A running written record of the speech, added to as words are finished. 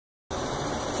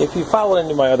If you follow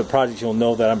into my other projects, you'll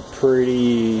know that I'm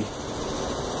pretty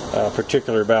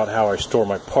particular about how I store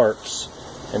my parts,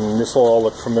 and this will all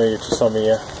look familiar to some of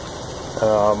you.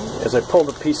 As I pull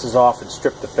the pieces off and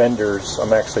strip the fenders,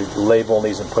 I'm actually labeling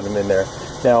these and putting them in there.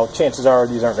 Now, chances are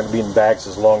these aren't going to be in bags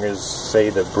as long as, say,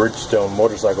 the Bridgestone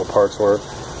motorcycle parts were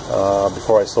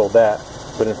before I sold that.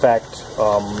 But in fact,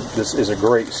 this is a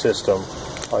great system.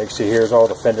 You can see here's all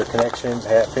the fender connections: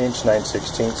 1/2 inch,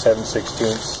 9/16,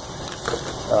 7/16.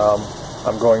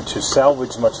 I'm going to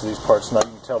salvage much of these parts. Now you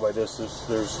can tell by this,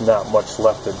 there's not much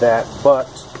left of that, but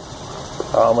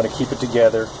I'm going to keep it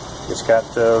together. It's got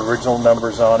the original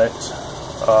numbers on it,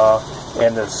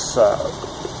 and this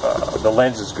the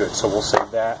lens is good, so we'll save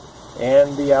that.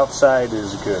 And the outside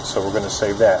is good, so we're going to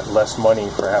save that. Less money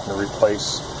for having to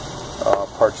replace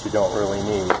parts you don't really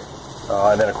need.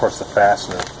 And then of course the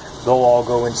fastener. They'll all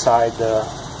go inside the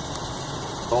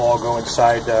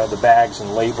bags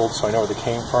and labeled, so I know where they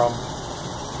came from.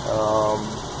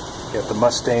 You got the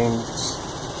Mustangs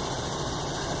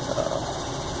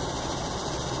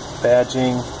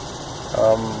badging.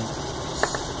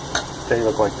 They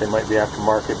look like they might be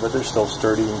aftermarket, but they're still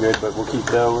sturdy and good, but we'll keep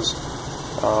those.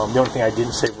 The only thing I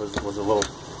didn't save was the little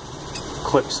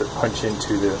clips that punch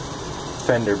into the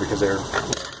fender, because they're,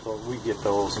 well, we get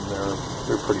those and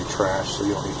they're pretty trash, so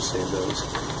you don't need to save those.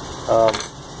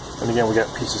 And again, we got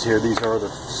pieces here. These are the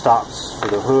stops for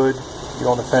the hood,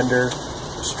 on the fender.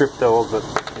 Strip those, but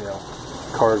you know,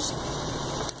 car's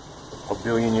a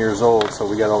billion years old, so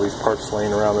we got all these parts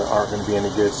laying around that aren't going to be any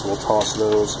good, so we'll toss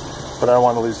those. But I don't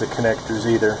want to lose the connectors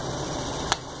either.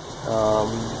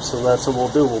 So that's what we'll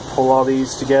do. We'll pull all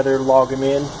these together, log them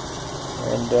in,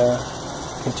 and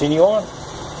continue on.